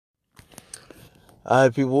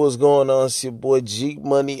Alright, people, what's going on? It's your boy G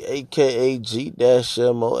Money, aka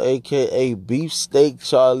G-Mo, aka Beefsteak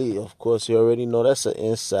Charlie. Of course, you already know that's an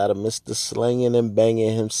insider, Mr. Slanging and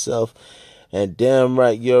Banging himself. And damn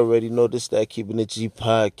right, you already know this, that Keeping It G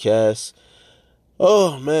podcast.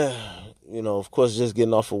 Oh, man. Of course, just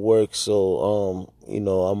getting off of work, so,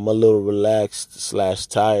 I'm a little relaxed,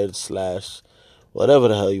 / tired, / whatever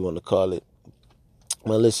the hell you want to call it.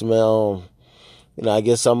 But listen, man, I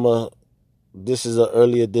guess this is an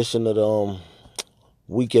early edition of the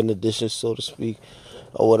weekend edition, so to speak,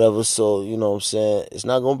 or whatever. So, you know what I'm saying? It's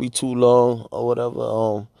not going to be too long or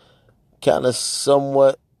whatever. Kind of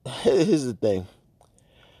somewhat. Here's the thing.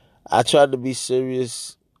 I tried to be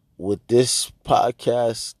serious with this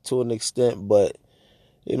podcast to an extent, but,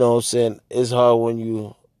 you know what I'm saying? It's hard when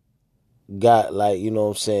you got,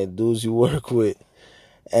 dudes you work with,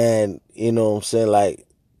 and, you know what I'm saying,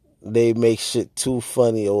 they make shit too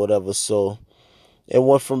funny or whatever. So it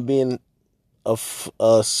went from being a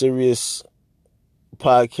serious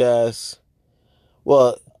podcast.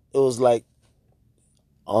 Well, it was like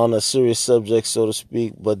on a serious subject, so to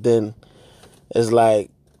speak. But then it's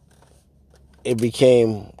like it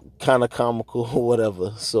became kind of comical or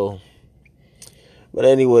whatever. So, but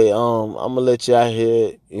anyway, I'm gonna let y'all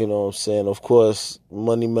hear. You know what I'm saying? Of course,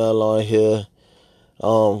 Money Mel on here.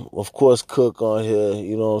 Of course, Cook on here,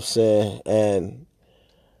 you know what I'm saying, and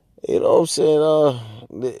you know what I'm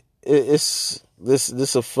saying. It's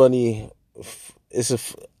a funny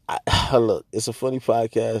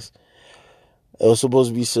podcast. It was supposed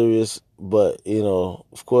to be serious, but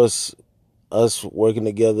of course, us working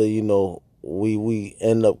together, we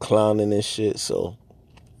end up clowning and shit. So,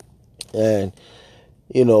 and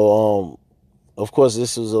of course,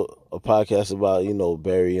 this was a podcast about,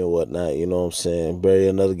 Barry and whatnot, you know what I'm saying? Barry,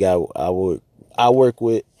 another guy I work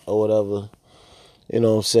with or whatever, you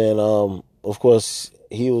know what I'm saying? Of course,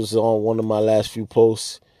 he was on one of my last few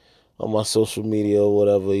posts on my social media or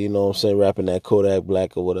whatever, you know what I'm saying, rapping that Kodak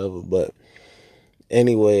Black or whatever. But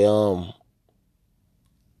anyway,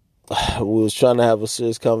 we was trying to have a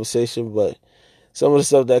serious conversation, but some of the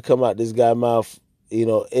stuff that come out this guy's mouth, he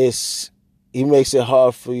makes it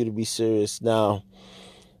hard for you to be serious. Now,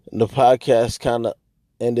 the podcast kind of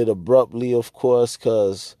ended abruptly, of course,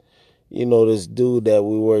 because, this dude that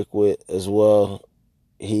we work with as well,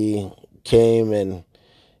 he came and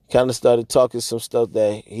kind of started talking some stuff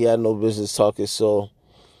that he had no business talking. So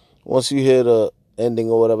once you hear the ending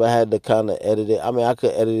or whatever, I had to kind of edit it. I mean, I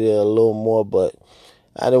could edit it a little more, but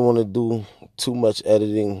I didn't want to do too much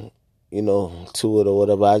editing, to it or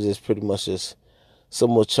whatever. I just pretty much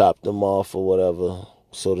somewhat chopped them off or whatever,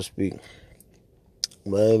 so to speak.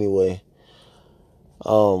 But anyway,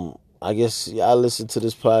 I guess y'all listen to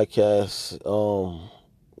this podcast.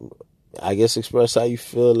 I guess express how you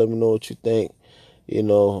feel. Let me know what you think.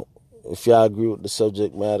 If y'all agree with the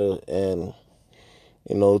subject matter, and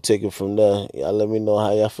take it from there. Y'all let me know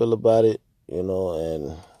how y'all feel about it.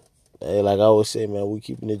 And hey, like I always say, man, we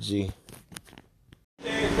keeping it G.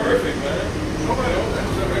 Ain't perfect, man. Nobody else.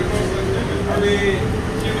 I mean,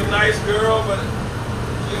 she's a nice girl, but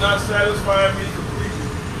she's not satisfying me completely.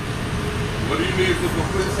 What do you need for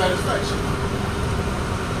complete satisfaction?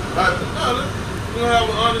 We're gonna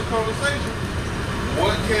have an honest conversation.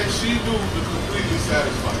 What can she do to completely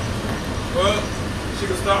satisfy you? Well,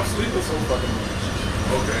 she can stop sleeping so fucking much.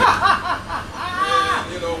 Okay.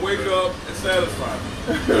 And, wake up and satisfy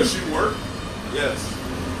me. Does she work? Yes.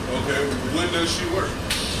 Okay. When does she work?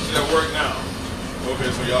 She's at work now.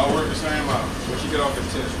 Okay, so y'all work the same hours. When she get off at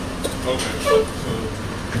 10. Okay. So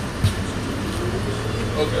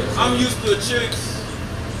I'm used to chicks,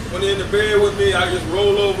 when they're in the bed with me, I just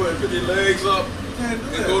roll over and put their legs up and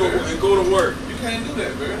go to work. You can't do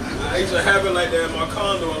that, man. I used to have it like that in my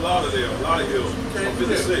condo in Lauderdale, Hills. You can't I'm do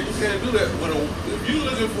that. 56. You can't do that. If you're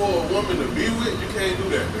looking for a woman to be with, you can't do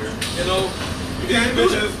that, man. You can't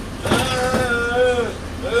these do bitches,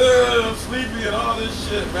 I'm sleepy and all this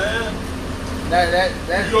shit, man.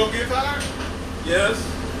 You don't get tired? Yes.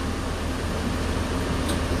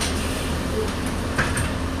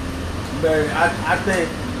 Barry, I think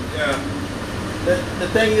Yeah. the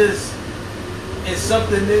thing is, it's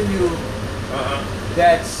something in you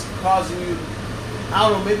that's causing you, I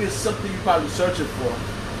don't know, maybe it's something you're probably searching for.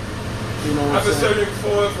 You know what I've been I'm saying? searching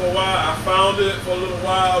for it for a while. I found it for a little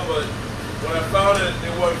while, but when I found it,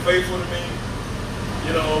 it wasn't faithful to me.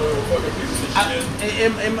 It was fucking pieces of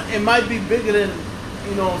shit. It might be bigger than,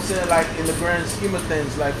 you know what I'm saying, like in the grand scheme of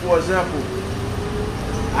things. Like, for example,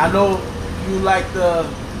 I know you like the,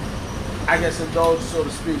 I guess, indulge, so to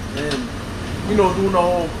speak, and, doing the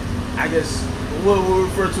whole, I guess, we'll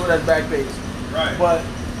refer to it as back page. Right. But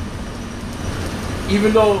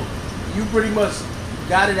even though you pretty much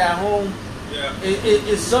got it at home, Yeah.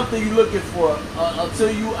 it's something you're looking for.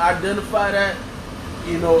 Until you identify that,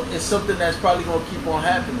 you know, it's something that's probably gonna keep on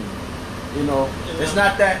happening. You know, it's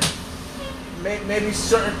not that maybe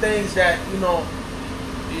certain things that, you know,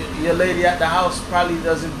 your lady at the house probably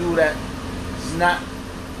doesn't do that. It's not,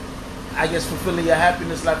 I guess, fulfilling your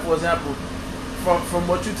happiness. Like, for example, from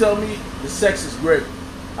what you tell me, the sex is great,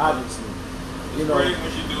 obviously. You know, Great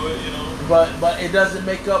when you do it, you know. but it doesn't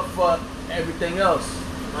make up for everything else.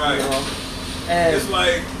 Right. You know? And It's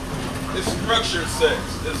like, it's structured sex.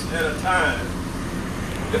 It's at a time.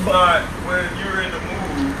 It's not when you're in the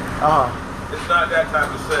mood. It's not that type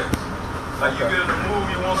of sex. Like you Okay. get in the mood,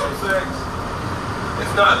 you want some sex.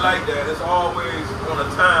 It's not like that. It's always on a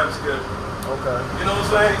time schedule. okay. You know what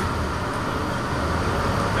I'm saying?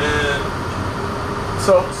 And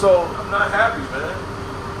So I'm not happy, man.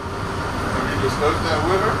 Have you discussed that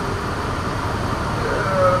with her?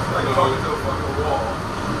 Yeah, it's like talking to a fucking wall.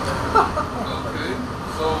 Okay.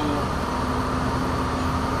 So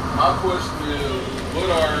my question is,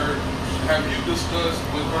 have you discussed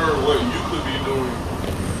with her what you could be doing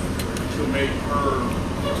to make her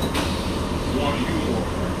want you more?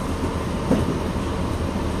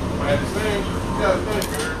 At the same, you gotta think,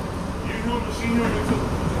 man. You human, she human too.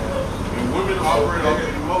 And women operate off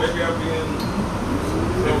of emotion. Maybe I'm being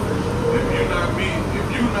selfish. If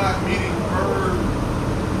you're not meeting her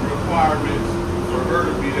requirements for her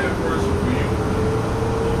to be that person for you,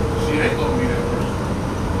 she ain't gonna be that person.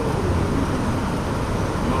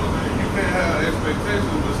 You know what I'm saying? You can't have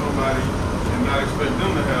expectations with somebody and not expect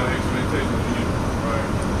them to have expectations with you. Right?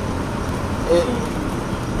 it,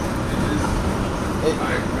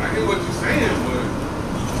 I get what you're saying, but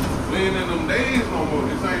we ain't in them days no more.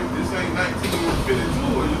 This ain't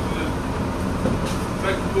 1952 where you can just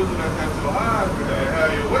take the pussy that has your eyes and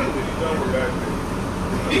have your way with each other.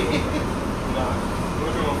 Nah.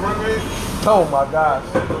 Look at my front page. oh my gosh.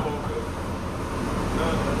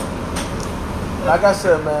 Like I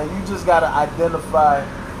said, man, you just gotta identify,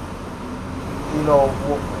 you know,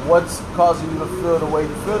 what's causing you to feel the way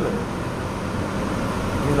you're feeling.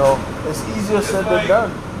 You know, it's easier said than like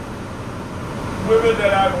done. Women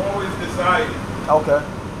that I've always desired. Okay.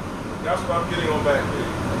 That's what I'm getting on back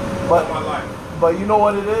with. But- All my life. But you know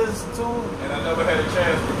what it is too? And I never had a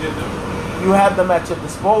chance to get them. You have them at your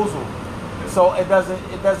disposal. So it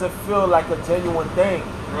doesn't feel like a genuine thing.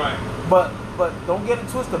 Right. But don't get it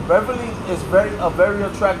twisted. Beverly is a very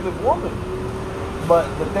attractive woman. But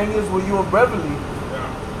the thing is, with you and Beverly, Yeah.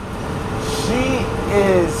 she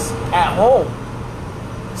is at home.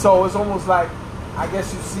 So it's almost like, I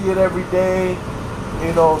guess you see it every day,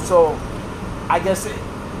 you know. So I guess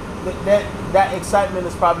that excitement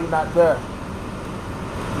is probably not there.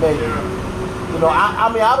 Maybe. Yeah. You know,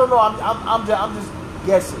 I mean, I don't know. I'm just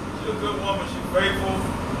guessing. She's a good woman. She's faithful.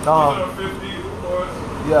 Uh-huh. She's in her 50s, of course.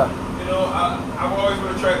 Yeah. You know, I've always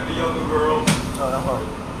been attracted to younger girls. Uh-huh.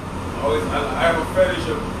 I have a fetish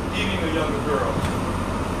of eating a younger girl.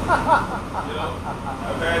 You know,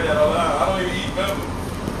 I've had that a lot. I don't even eat them,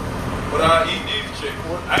 but I eat these chicks.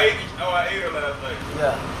 I ate her last night.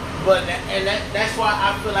 Yeah. But that's why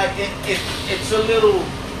I feel like it's a little,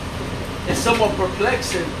 it's somewhat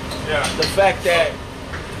perplexing. Yeah. The fact that,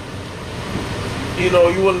 you know,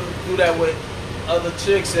 you wouldn't do that with other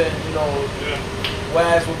chicks, and you know, Yeah.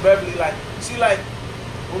 whereas with Beverly, like, see, like,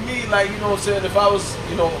 with me, like, you know what I'm saying, if I was,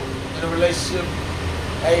 you know, in a relationship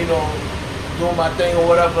and, you know, doing my thing or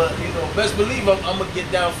whatever, you know, best believe I'm gonna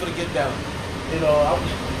get down for the get down. You know,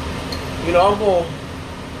 I'm going,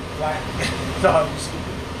 like, dog, you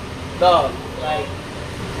stupid. Dog, like,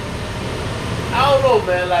 I don't know,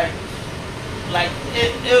 man, like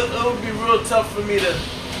it would be real tough for me to,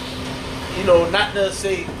 you know, not to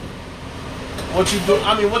say what you do.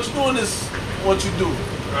 I mean, what you're doing is what you do.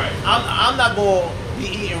 Right. I'm not gonna be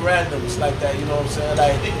eating randoms like that. You know what I'm saying?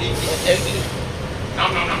 Like,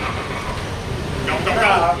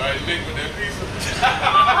 Nah. Like lick with that pizza.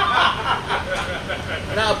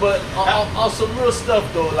 nah, but on some real stuff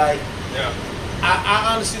though, like, Yeah.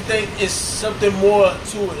 I honestly think it's something more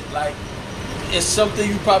to it. Like, it's something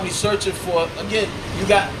you probably searching for. Again, you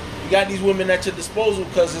got these women at your disposal,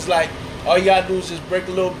 because it's like all you gotta do is just break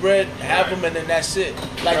a little bread, have them, and then that's it.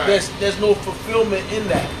 Like, Right. there's no fulfillment in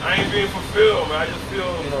that. I ain't being fulfilled, man. I just feel,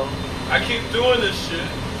 You know. I keep doing this shit.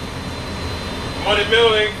 Money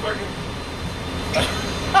Mill ain't fucking. You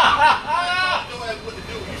still have what to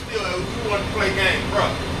do. You want to play games, bro.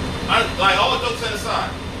 Like, all jokes aside,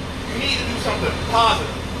 you need to do something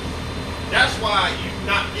positive. That's why you're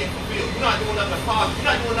not getting fulfilled. You're not doing nothing positive.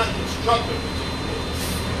 You're not doing nothing constructive.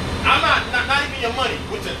 I'm not even spending your money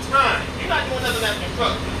with your time. You're not doing nothing that's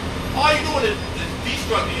constructive. All you're doing is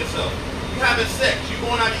destructing yourself. You're having sex. You're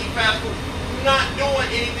going out to eat fast food. You're not doing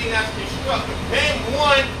anything that's constructive. Name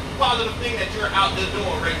one positive thing that you're out there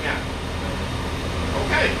doing right now.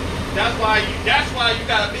 Okay. That's why you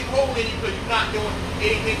got a big hole in you because you're not doing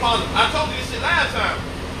anything positive. I told you this shit last time.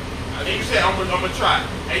 And you said, I'm gonna try.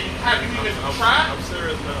 And have you even tried? I'm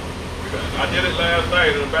serious now. I did it last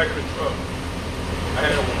night in the back of the truck. I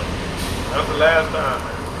had one. That's the last time.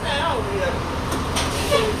 Man, I don't do that.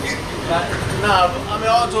 Nah, I mean,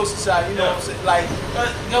 all jokes aside, you know what I'm saying? Like, we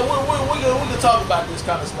can talk about this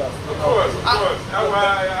kind of stuff. You know? Of course. That's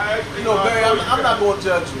why I actually, you know, Barry, I'm not going to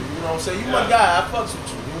judge you. You know what I'm saying? You my guy. I fucks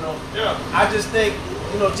with you, you know? Yeah. I just think,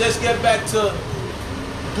 you know, just get back to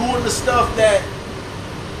doing the stuff that,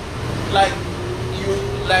 like,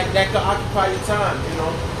 that can occupy your time, you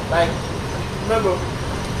know? Like, remember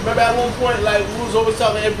at one point, like, we was always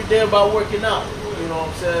talking every day about working out. You know what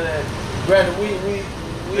I'm saying? And granted,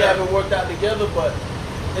 we haven't worked out together, but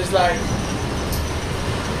it's like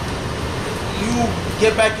you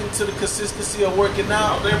get back into the consistency of working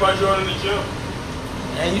out. I'm thinking about joining the gym.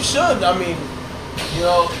 And you should. I mean, you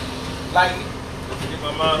know, like, Get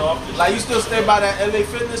my mind off this. like you still stay by that LA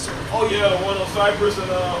Fitness? Oh yeah, the one on Cypress and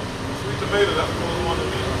Sweet Tomato. That's the one to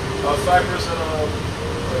be. Cypress and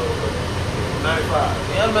 95.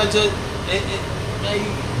 Yeah, man, just man,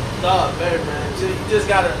 man, you just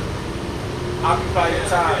gotta occupy your I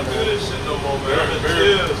time. can't do this shit no more, man. I'm in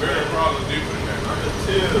Very tears. probably deeper than that. I'm in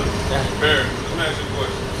tears. Barry, let me ask you a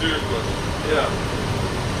question. Serious question. Yeah.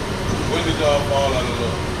 When did y'all fall out of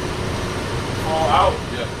love? Fall out.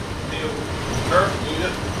 Yeah. Her.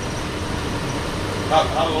 Yeah.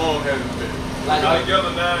 How long has it been? Like, Been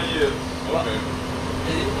together 9 years. Okay.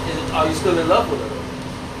 are you still in love with her?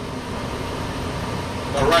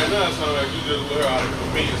 Now right now it sounds like you just with her out of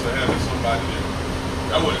convenience of having somebody there.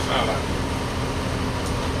 That wouldn't sound like it.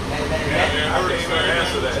 And I can't even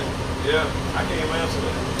answer that. Yeah, I can't even answer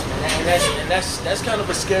that. that's kind of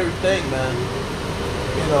a scary thing, man.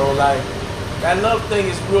 You know, like, that love thing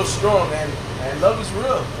is real strong, and love is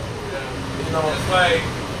real. Yeah. You know, It's like,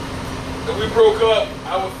 if we broke up,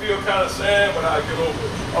 I would feel kind of sad, but I'd get over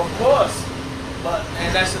it. of course.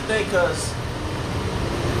 And that's the thing, because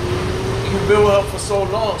you've been with her for so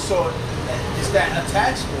long, so it's that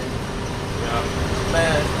attachment, Yeah.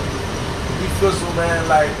 man. You fizzle, man,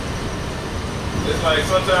 like, It's like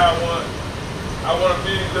sometimes I want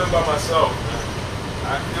to live by myself, man.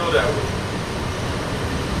 I feel that way.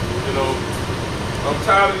 You know, I'm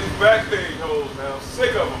tired of these backstage hoes, man. I'm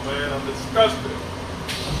sick of them, man. I'm disgusted.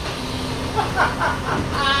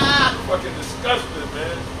 Fucking disgusted,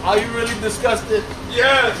 man. are you really disgusted?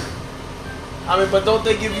 Yes. I mean, but don't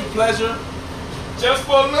they give you pleasure? Just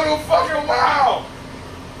for a little fucking while.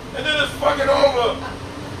 And then it's fucking over.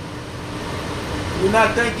 You're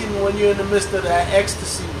not thinking when you're in the midst of that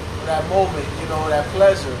ecstasy, that moment, you know, that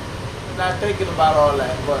pleasure. You're not thinking about all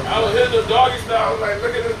that, but I was hitting the doggy style. I was like,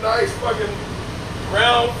 look at this nice fucking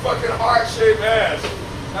round fucking heart-shaped ass.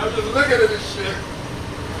 I was just looking at this shit.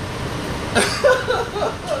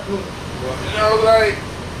 And I was like,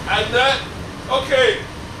 I nut. Okay,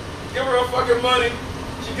 give her her fucking money.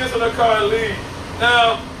 She gets in her car and leaves.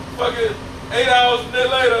 Now, fucking 8 hours a day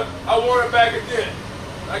later, I want it back again.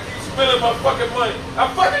 I keep spending my fucking money.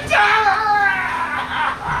 I'm fucking tired!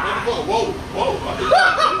 Whoa.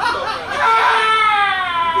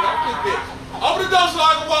 Open the door so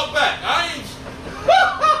I can walk back. I ain't.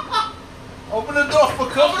 open the door for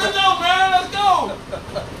Open the comfort. door, man. Let's go.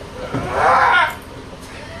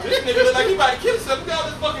 This nigga look like he about to kill himself. Get out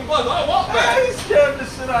this fucking bus. I'll walk back. He scared the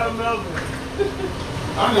shit out of Melvin.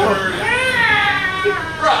 I never heard it.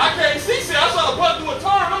 Bro, I can't see shit. I saw the bus do a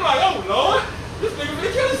turn. I'm like, oh Lord, this nigga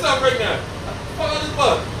finna kill himself right now. Fuck out this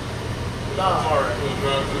bus. Nah. Alright.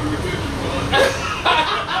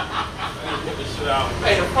 Put this shit out.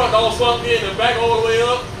 Hey, the front all sunk in, the back all the way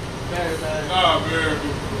up. Man. Nah, man,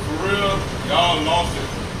 for real, y'all lost it.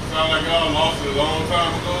 Sound like y'all lost it a long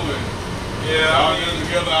time ago, and Yeah, y'all I get mean,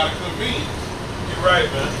 together out of convenience. you're right,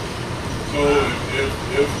 man. So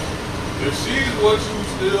if she's what you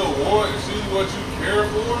still want, if she's what you care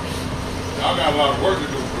for, y'all got a lot of work to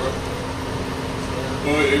do, bro.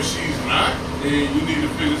 But if she's not, then you need to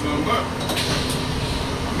figure something out.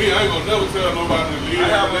 Me, I ain't gonna never tell nobody to leave. I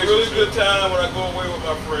have a really relationship. good time when I go away with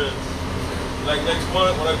my friends. Like next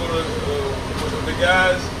month when I go to with the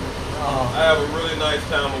guys, I have a really nice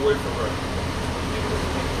time away from her.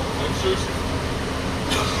 I'm sure she.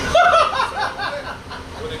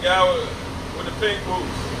 With the guy with the pink boots.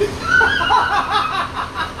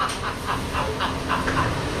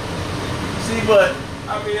 See, but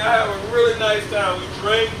I mean, I have a really nice time. We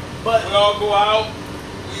drink, But- we all go out,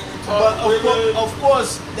 we But talk women. of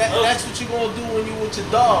course, that's what you're gonna do when you with your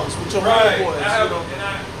dogs, with your Right. homeboys. I have, You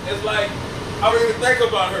know? it's like, I don't even think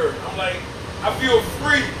about her. I'm like, I feel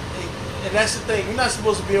free. And that's the thing. You're not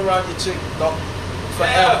supposed to be around your chick dog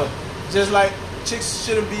forever. Just like chicks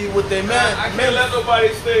shouldn't be with their man. I can't let nobody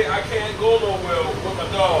say I can't go nowhere with my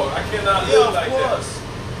dog. I cannot Yeah, live of like course.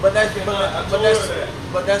 But that's I told her that.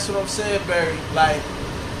 but that's what I'm saying, Barry. Like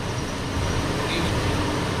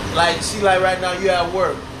see, like right now you at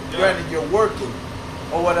work. Yeah. Granted, you're working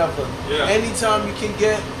or whatever. Yeah. Anytime you can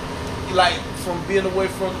get like from being away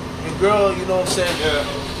from your girl, you know what I'm saying? that.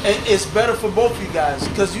 Yeah. It's better for both of you guys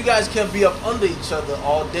because you guys can't be up under each other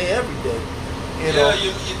all day, every day. You know? Yeah,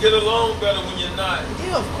 you get along better when you're not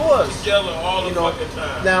Yeah, of course. together all the You know, fucking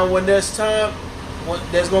time. now when there's time, when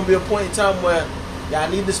there's gonna be a point in time where y'all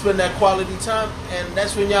need to spend that quality time, and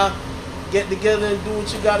that's when y'all get together and do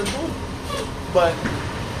what you gotta do. But,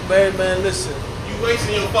 Barry, man, listen. You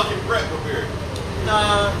wasting your fucking breath with Barry.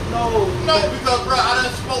 Nah, no. No, because, bro, I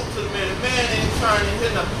done spoke to the man. The man ain't trying to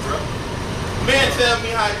hit nothing, bro. The man tell me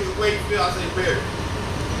how he way he feel. I say, Barry,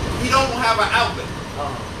 he don't have an outlet.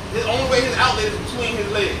 The only way his outlet is between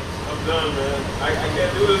his legs. I'm done, man. I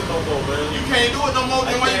can't do this no more, man. You can't do it no more,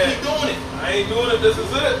 then I why you can't. keep doing it? I ain't doing it. This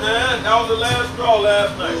is it, man. That was the last straw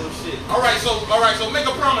last night. Bullshit. All right, so make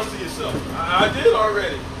a promise to yourself. I did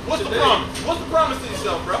already. What's Today. the promise? What's the promise to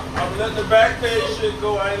yourself, bro? I'm letting the back page shit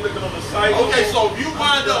go. I ain't looking on the site. Okay, so if you I'm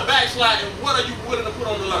wind done. up backsliding, what are you willing to put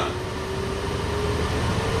on the line?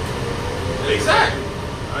 Exactly.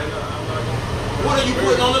 I'm not gonna. What are you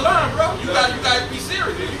putting on the line, bro? You got to be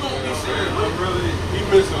serious. If you gonna be serious, I'm really He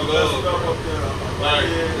missing messing love. up there. Like,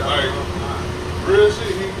 real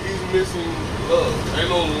shit, he's missing love. Ain't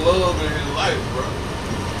no love in his life, bro.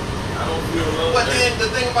 I don't feel love. But then the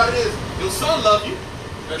thing about it is, your son love you.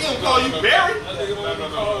 He don't call you Barry. That nigga don't even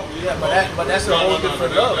call me. Yeah, but that's a whole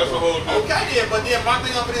different love. That's a whole different. Okay, then. But then my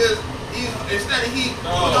thing of it is, instead of he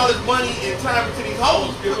putting all his money and time into these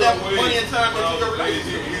hoes, put that money and time into your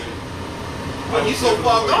relationship. But he's so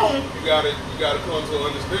far gone. You gotta come to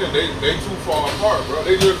understand they too far apart, bro.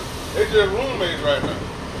 They just roommates right now.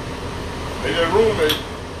 They just roommates.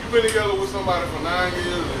 You've been together with somebody for 9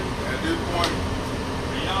 years, and at this point,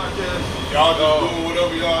 y'all just doing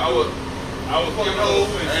whatever y'all do. I was fucking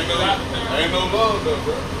old and Ain't no love though,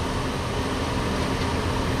 bro.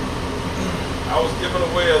 I was given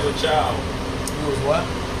away as a child. You was what?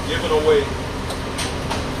 Given away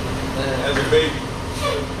Man. as a baby.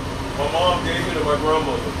 My mom gave me to my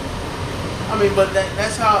grandmother. I mean, but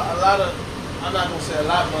that's how a lot of, I'm not gonna say a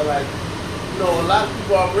lot, but like, you know, a lot of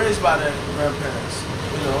people are raised by their grandparents,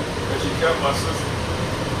 you know. And she kept my sister.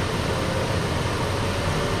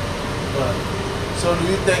 But so do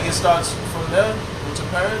you think it starts from there with your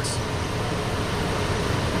parents?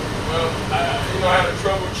 Well, I had a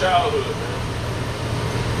troubled childhood, man.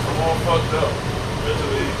 I'm all fucked up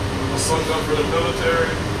mentally. I'm fucked up for the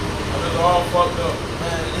military. I'm just all fucked up.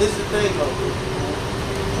 Man, here's the thing though.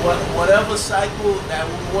 Whatever cycle that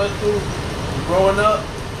we went through growing up,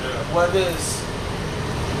 Yeah. whether it's,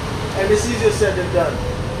 and it's easier said than done,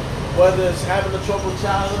 whether it's having a troubled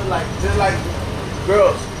childhood, like just like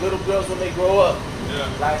girls, little girls when they grow up, Yeah.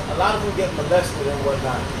 like a lot of them get molested and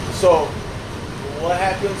whatnot. So what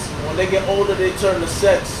happens when they get older? They turn to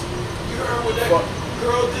sex. You heard what that Fuck.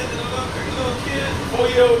 girl did to the little kid?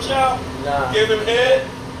 4-year-old child? Nah, Gave him head?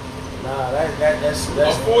 nah, that's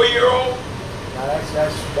A 4-year-old? nah,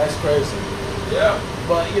 that's crazy. Yeah.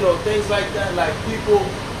 But you know, things like that, like people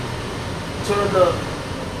turn to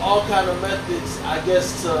all kind of methods, I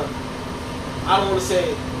guess, to, I don't want to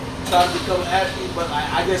say try to become happy, but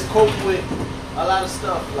I guess cope with a lot of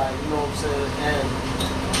stuff, like, you know what I'm saying? And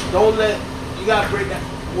don't let, you gotta break that,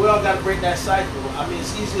 we all gotta break that cycle. I mean,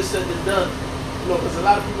 it's easier said than done, you know, because a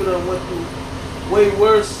lot of people that went through way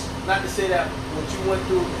worse, not to say that what you went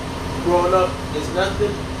through growing up is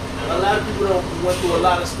nothing. A lot of people don't went through a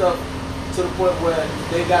lot of stuff to the point where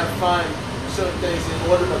they got to find certain things in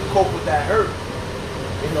order to cope with that hurt,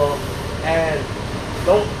 you know. And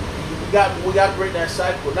we got to break that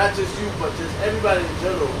cycle. Not just you, but just everybody in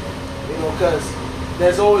general, you know, because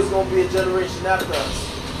there's always going to be a generation after us,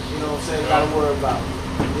 you know what I'm saying, got to worry about,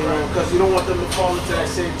 you know, because you don't want them to fall into that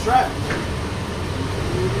same trap,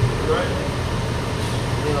 Right.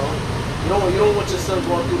 you know. You don't want your son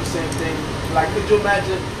going through the same thing. Like, could you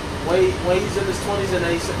imagine when he's in his 20s and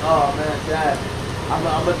then he said, "Oh man, Dad, I'm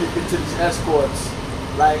addicted to these escorts."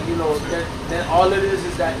 Like, you know, then all it is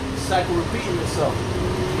that cycle repeating itself.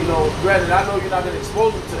 You know, granted, I know you're not gonna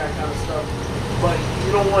expose him to that kind of stuff, but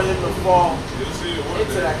you don't want him to fall You'll see it one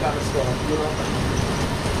into day. that kind of stuff. You know.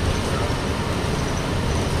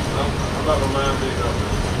 I'm not gonna mind being up,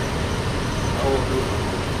 man. I won't do it.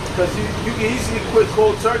 Because you can easily quit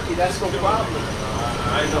cold turkey. That's no problem.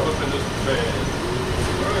 I ain't never been this bad.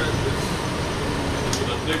 It's an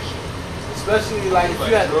addiction. Especially like if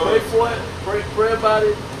you had to pray for it, pray about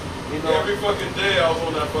it. You know. Every fucking day I was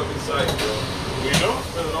on that fucking site, bro. We know.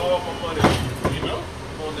 Spending all my money We know.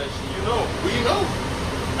 on that shit. You know. We know.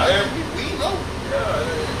 We know.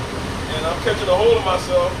 Yeah, and I'm catching a hold of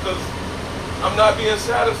myself because I'm not being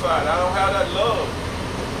satisfied. I don't have that love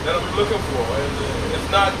that I'm looking for, and it's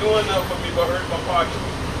not doing nothing for me but hurt my pocket.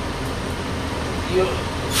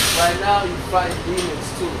 Right now you fight demons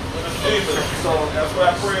too. Demons. So That's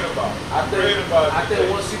what I prayed about. I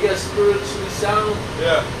think once you get spiritually sound,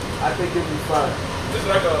 Yeah, I think you'll be fine. it's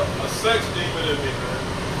like a sex demon in me, man.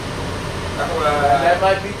 That's what And that I.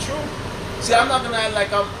 might be true. See, I'm not gonna act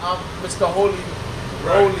like I'm Mr. Holy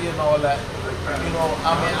and all that. You know,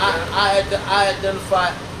 I mean, I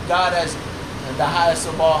identify God as the highest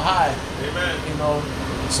of all high. Amen. You know,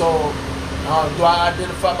 so do I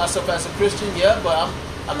identify myself as a Christian? Yeah, but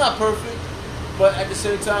I'm not perfect. But at the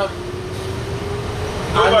same time,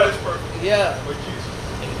 Nobody's perfect. yeah, But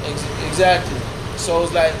Jesus. exactly. So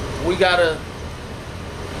it's like we gotta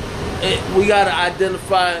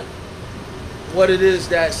identify what it is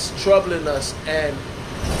that's troubling us and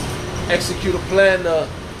execute a plan to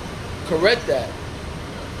correct that.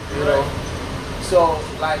 You know, so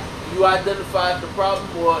like you identify the problem,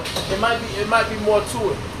 or it might be more to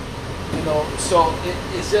it. You know, so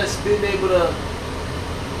it's just being able to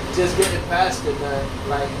just get it past it, man.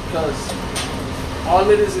 Like, because all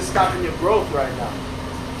it is stopping your growth right now.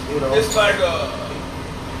 You know, It's like a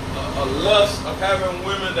lust of having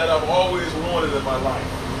women that I've always wanted in my life,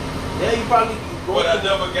 yeah, you probably but I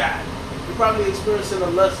never got. you're probably experiencing a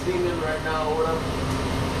lust demon right now or whatever.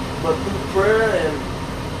 But through prayer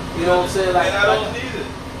and you know what I'm saying, like, And I don't need it.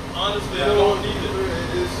 Honestly, I don't need it.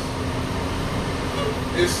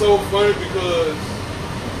 It's so funny because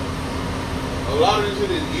a lot of this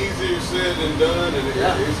shit is easier said than done, and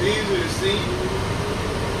it's easier to see.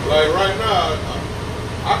 Like right now,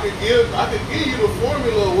 I could give you the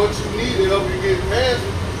formula of what you need to help you get past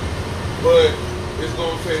it, but it's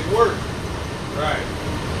gonna take work. Right.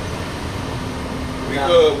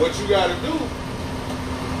 Because what you gotta do,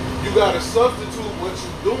 you gotta substitute what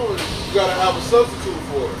you're doing. You gotta have a substitute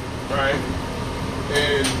for it. Right.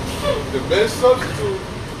 And the best substitute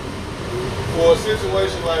for a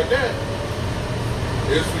situation like that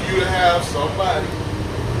is for you to have somebody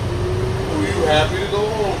who you happy to go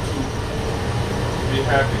home to. Be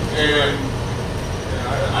happy. And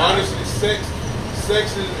honestly, sex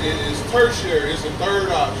is tertiary. It's a third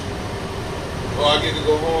option. Or I get to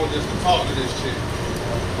go home just to talk to this chick.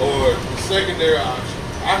 Or the secondary option,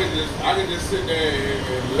 I can just sit there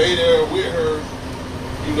and lay there with her,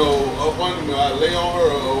 you know, up under me. I lay on her,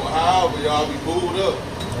 or however y'all be booed up,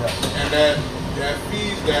 and that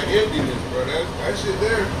feeds that emptiness, bro. That shit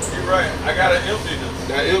there. You're right. I got an emptiness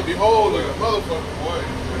That empty hole like a motherfucker, boy.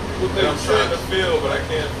 People that think I'm trying to sex. feel, but I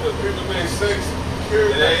can't feel. People think sex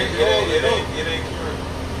cures It ain't curing.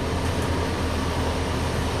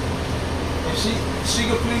 if she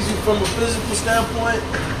can please you from a physical standpoint,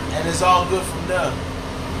 and it's all good from there.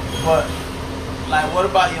 But like, what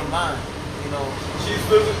about your mind? You know, She's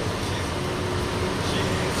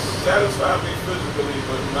satisfied me physically,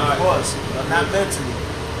 but not. of course, but not mentally,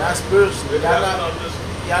 not spiritually.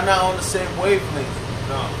 Y'all not on the same wavelength.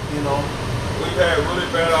 No. You know, We've had really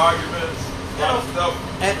bad arguments, a lot of stuff.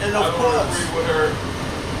 and I of don't course, agree with her.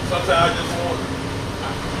 Sometimes I just want.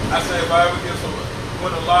 I say if I ever get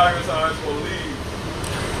win a lottery, I just want to leave.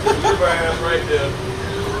 Just leave her ass right there.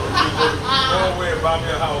 Go away and buy me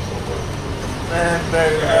a house somewhere. man,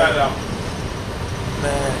 very Get her bad, out.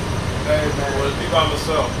 man, very Or bad. just be by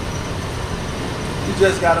myself. You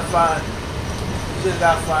just gotta find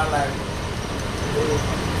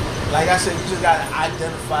like I said, you just gotta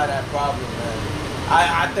identify that problem, man.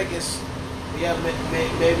 I think it's, yeah,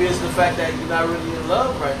 maybe it's the fact that you're not really in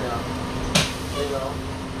love right now, you know.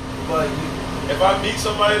 But If I meet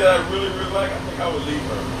somebody that I really, really like, I think I would leave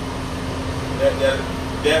her.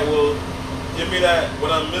 That will give me that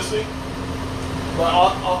what I'm missing.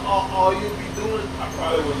 all you be doing, I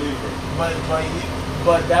probably would leave her.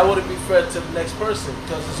 but that wouldn't be fair to the next person,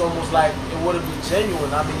 because it's almost like it wouldn't be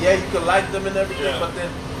genuine. I mean, yeah, you could like them and everything, Yeah. but then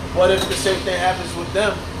what if the same thing happens with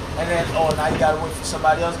them, and then now you gotta wait for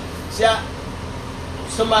somebody else? See,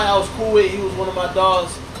 somebody I was cool with, he was one of my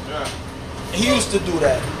dogs. Yeah. He used to do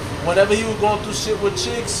that. Whenever he was going through shit with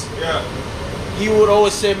chicks, Yeah. he would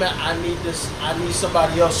always say, man, I need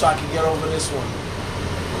somebody else so I can get over this one.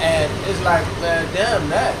 And it's like, man, damn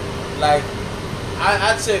that. Like,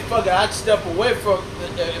 I'd say fuck it. I'd step away from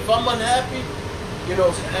if I'm unhappy, you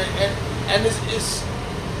know, and it's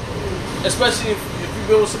especially if you've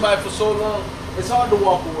been with somebody for so long, it's hard to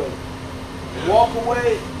walk away. Yeah. Walk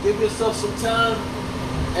away, give yourself some time,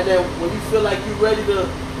 and then when you feel like you're ready to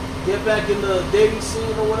get back in the dating scene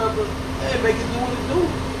or whatever, hey, make it do what it do.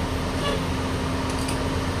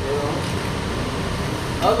 You know.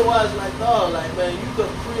 Otherwise, like dog, like man, you could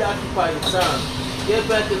preoccupy your time. Get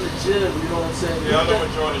back in the gym, you know what I'm saying? Yeah, I know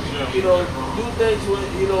what join the gym. You know, do things with,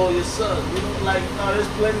 you know, your son. You know, like, there's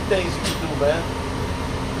plenty of things you can do, man.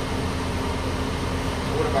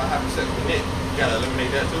 What about having sex with Nick? You gotta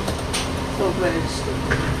eliminate that too. So man, it's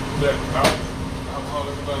stupid. Yeah, alcohol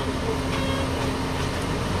is about it.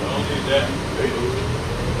 I don't need that.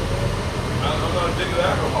 I'm not addicted to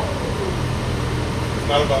alcohol. It's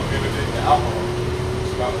not about being addicted to alcohol.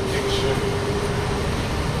 It's about addiction.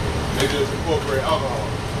 They just incorporate alcohol.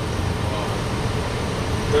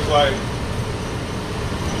 It's like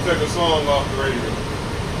you take a song off the radio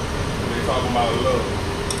and they talking about love.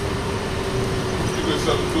 You can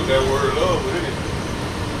substitute that word love with anything.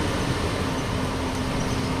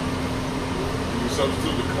 You can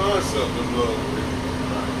substitute the concept of love with anything.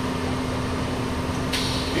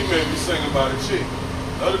 He may be singing about a chick.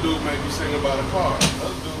 The other dude may be singing about a car. The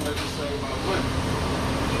other dude may be singing about money.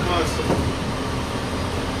 The concept.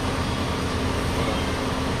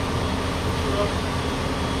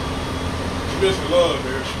 You miss the love,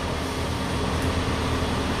 man.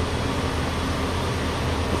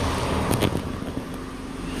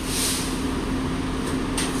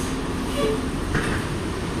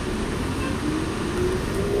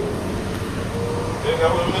 Think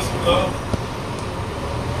I would miss the love?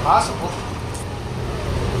 Possible.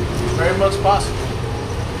 Very much possible.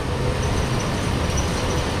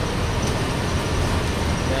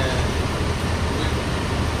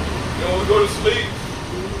 You know, we go to sleep,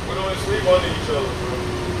 we don't sleep under each other, bro.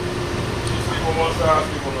 You sleep on one side, I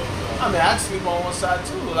sleep on the other side. I mean, I'd sleep on one side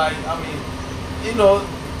too. Like, I mean, you know,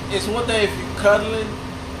 it's one thing if you're cuddling.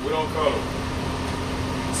 We don't cuddle.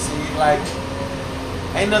 See, like,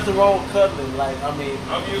 ain't nothing wrong with cuddling. Like, I mean,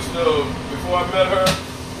 I'm used to, before I met her,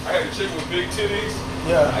 I had a chick with big titties.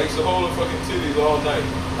 yeah. I used to hold her fucking titties all night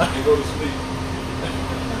and go to sleep.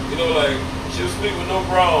 You know, like, she would sleep with no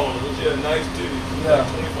bra on, and she had nice titties. She was Yeah.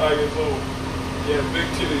 like 25 years old. She had big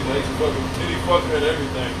titties. I used to fucking titty fuck her and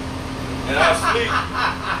everything. And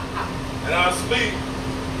I sleep,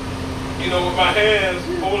 you know, with my hands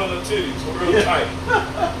holding her titties real tight.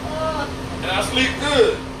 And I sleep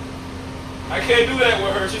good. I can't do that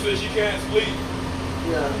with her. She said she can't sleep.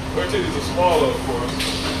 Yeah. Her titties are smaller, of course.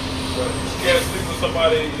 But she can't sleep with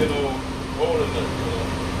somebody, you know, holding her. You know.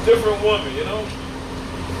 Different woman, you know?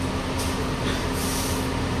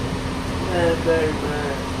 Man, baby,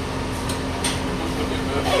 man.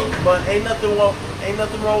 But ain't nothing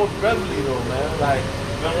wrong with Beverly though, man. Like,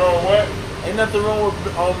 Nothing wrong with what? ain't nothing wrong with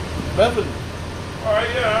Beverly. All right,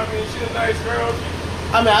 yeah. I mean, she's a nice girl.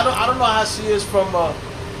 I mean, I don't know how she is from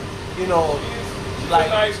you know, She's like a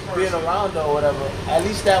nice person. being around her or whatever. At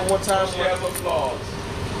least that one time, She has her flaws.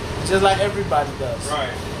 just like everybody does.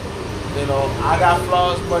 Right. You know, I got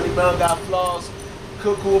flaws. Money Bell got flaws.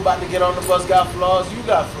 Cuckoo about to get on the bus got flaws. You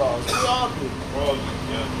got flaws. We all do. Well,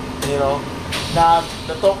 yeah. You know. Now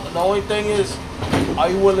the only thing is, are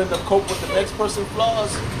you willing to cope with the next person's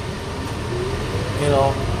flaws? You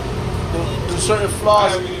know, do certain I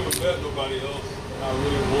flaws. haven't even met nobody else I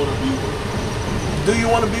really want to be with. Do you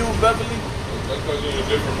want to be with Beverly? That's because you're in a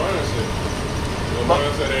different mindset. Your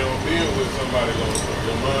mindset ain't gonna be with somebody long term.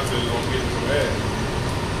 Your mindset is gonna get some ass.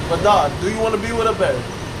 But dog, do you want to be with her, Barry?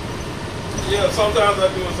 Yeah, sometimes I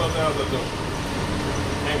do and sometimes I don't.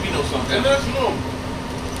 And we know something. And that's normal.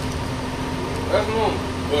 That's normal.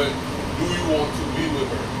 But do you want to be with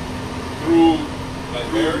her? Through Like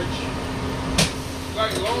marriage.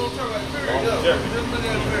 like long term, like marriage? Long Yeah. term. Just look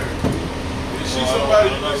at marriage. Is she No, somebody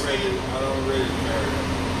I you don't can ready. see? I don't ready to marry her.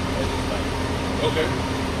 I just like. Okay.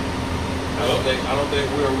 I don't think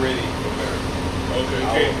we're ready for marriage. Okay.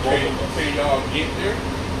 Both of us. Can y'all get there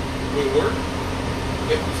with work?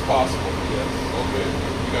 If it's possible, yes. Okay.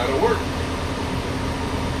 You gotta work.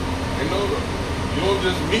 You know, you don't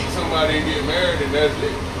just meet somebody and get married and that's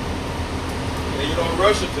it. And you don't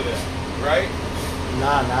rush into that, right?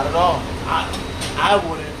 Nah, not at all. I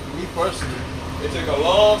wouldn't. Me personally. It take a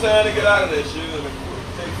long time to get out of that shit, and it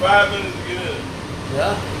take 5 minutes to get in.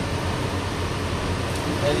 Yeah.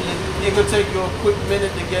 And it could take you a quick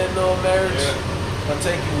minute to get into a marriage. Yeah. It'll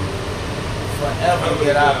take you forever to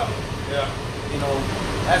get out. Yeah. You know,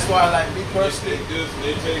 that's why, like me personally,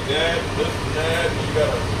 They take that, and this and that, and you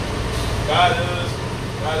gotta buy this,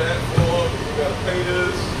 buy that for him. You gotta pay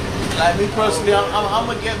this. Like me personally, I'm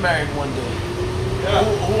gonna get married one day. Yeah.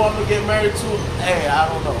 Who I'm gonna get married to? Hey, I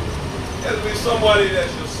don't know. It has to be somebody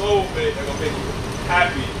that's your soulmate that's gonna make you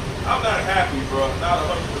happy. I'm not happy, bro. Not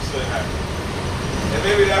 100% happy. And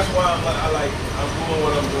maybe that's why I'm doing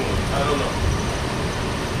what I'm doing. I don't know.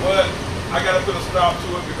 But I gotta put a stop to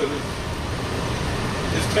it because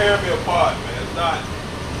it's tearing me apart, man.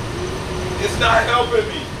 It's not helping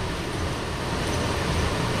me.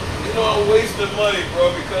 You know, I'm wasting money,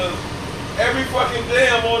 bro, because every fucking day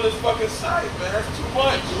I'm on this fucking site, man. That's too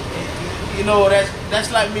much. You know,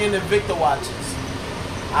 that's like me and Invicta watches.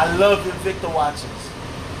 I love Invicta watches.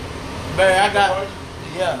 Barry, I got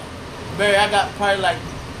probably like,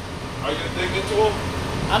 Are you addicted to them?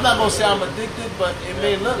 I'm not gonna say I'm addicted, but it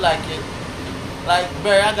may look like it. Like,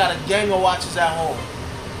 Barry, I got a gang of watches at home.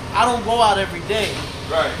 I don't go out every day.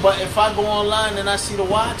 Right. But if I go online and I see the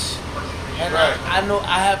watch, and Right. I know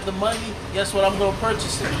I have the money, guess what? I'm gonna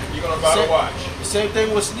purchase it. You're gonna buy the watch. Same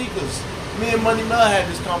thing with sneakers. Me and Money Mel had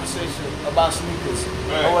this conversation about sneakers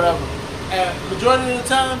Right. or whatever. And majority of the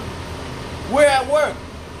time, we're at work.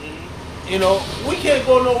 You know, we can't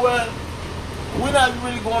go nowhere. We're not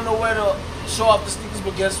really going nowhere to show off the sneakers,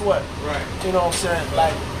 but guess what? Right. You know what I'm saying?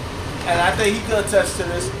 Like, and I think he could attest to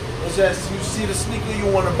this. It's just you see the sneaker, you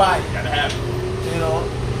want to buy it. Gotta have it. You know,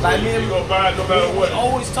 like me and You gonna buy it no matter we what.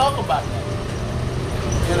 always talk about that.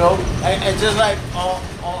 You know, and just like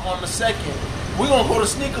on the second, we're gonna go to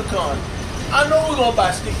Sneaker Con. I know we're gonna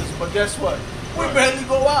buy sneakers, but guess what? We barely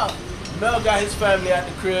go out. Mel got his family at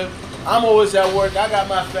the crib. I'm always at work. I got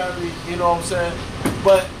my family, you know what I'm saying?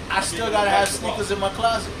 But I still gotta have sneakers in my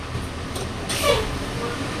closet.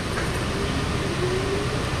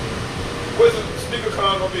 Where's the sneaker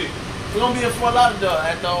con gonna be? We're gonna be in Fort Lauderdale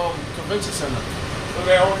at the convention center. So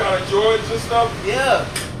they have all kind of Jordans and stuff? Yeah,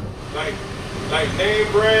 Like name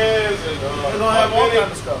brands and we're gonna have all kind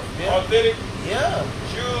of stuff. Yeah, authentic yeah.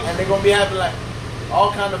 shoes And they're gonna be having like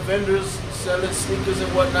all kind of vendors selling sneakers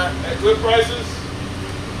and whatnot. at good prices?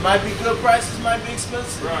 Might be good prices, might be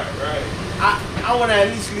expensive. Right. I want to at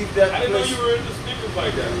least leave that I didn't know place. you were into sneakers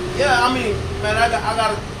like that. Yeah, I mean, man, I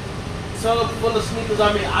got a tub full of sneakers.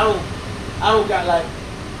 I mean, I don't got like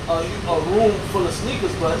a room full of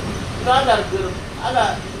sneakers, but you know, I got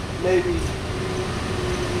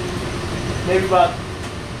maybe about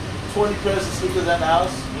 20 pairs of sneakers at the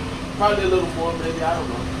house. Probably a little more, maybe, I don't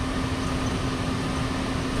know.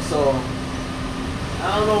 So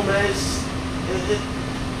I don't know, man.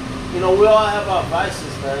 You know, we all have our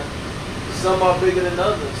vices, man. Some are bigger than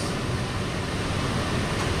others.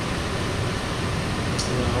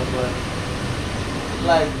 You know, but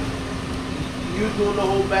like you doing the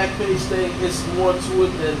whole back page thing, it's more to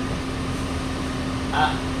it than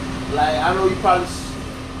I know you probably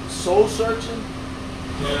soul searching,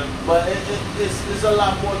 Yeah. but it's a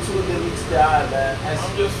lot more to it than meets the eye, man. I'm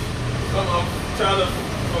trying to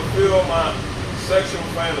fulfill my sexual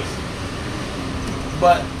fantasy.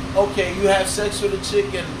 But okay, you have sex with a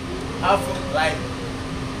chick, and how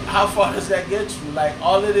far does that get you? Like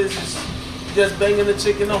all it is just banging the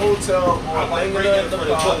chick in the hotel or I like banging breaking her in the for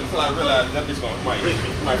the car. button until I realize that bitch might hit me.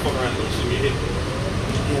 Might fuck around and shoot me hit me.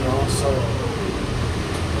 You know, so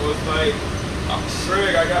So it's like,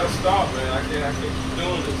 Greg, I gotta stop, man. I can't keep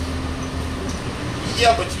doing this.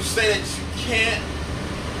 Yeah, but you say that you can't.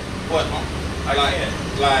 But I can't.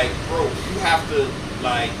 Like, bro, you have to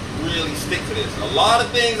like really stick to this. A lot of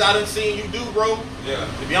things I done seen you do, bro. Yeah.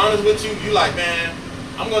 To be honest with you, you like, man,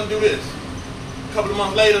 I'm gonna do this. A couple of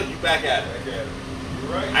months later, you back at it. Okay.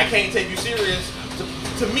 You're right. I can't take you serious.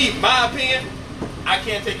 To me, my opinion, I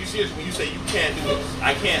can't take you serious when you say you can't do this.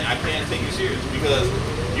 I can't take you serious because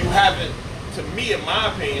you haven't. To me, in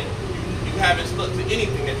my opinion, you haven't stuck to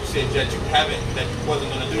anything that you said that you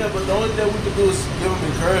wasn't gonna do. yeah, but the only thing we can do is give them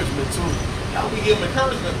encouragement too. Now we give him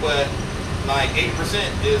encouragement, but like 80%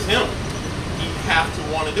 is him. He have to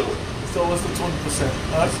want to do it. So what's the 20%?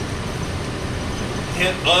 Us?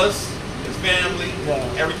 Us, his family, Yeah.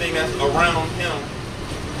 everything that's around him.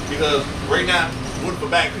 Because right now, what if the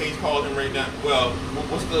back page called him right now? Well,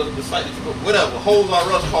 what's the site that you go? Whatever. Hoes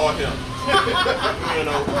R Us called him.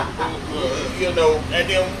 you know, and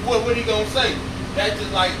then what he gonna say? That's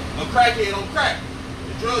just like a crackhead on crack.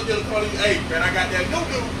 The drug dealer calling you, hey man, I got that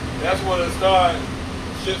new. That's when it started.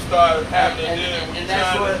 Shit started happening. And then when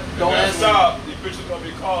that's you what- trying don't to ask me. stop, the bitches gonna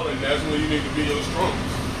be calling. And that's when you need to be your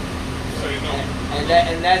strongest. Say no.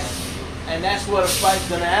 And that's where the fight's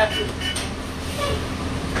gonna happen.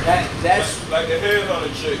 That's like the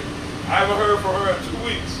headhunter chick. I haven't heard from her in 2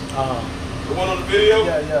 weeks. uh-huh. The one on the video.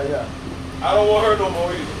 Yeah. I don't want her no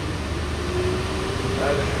more either.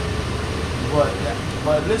 But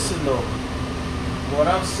But listen though, what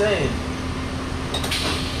I'm saying,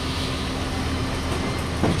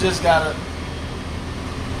 you just gotta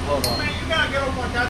hold on. Man, you gotta get over my goddamn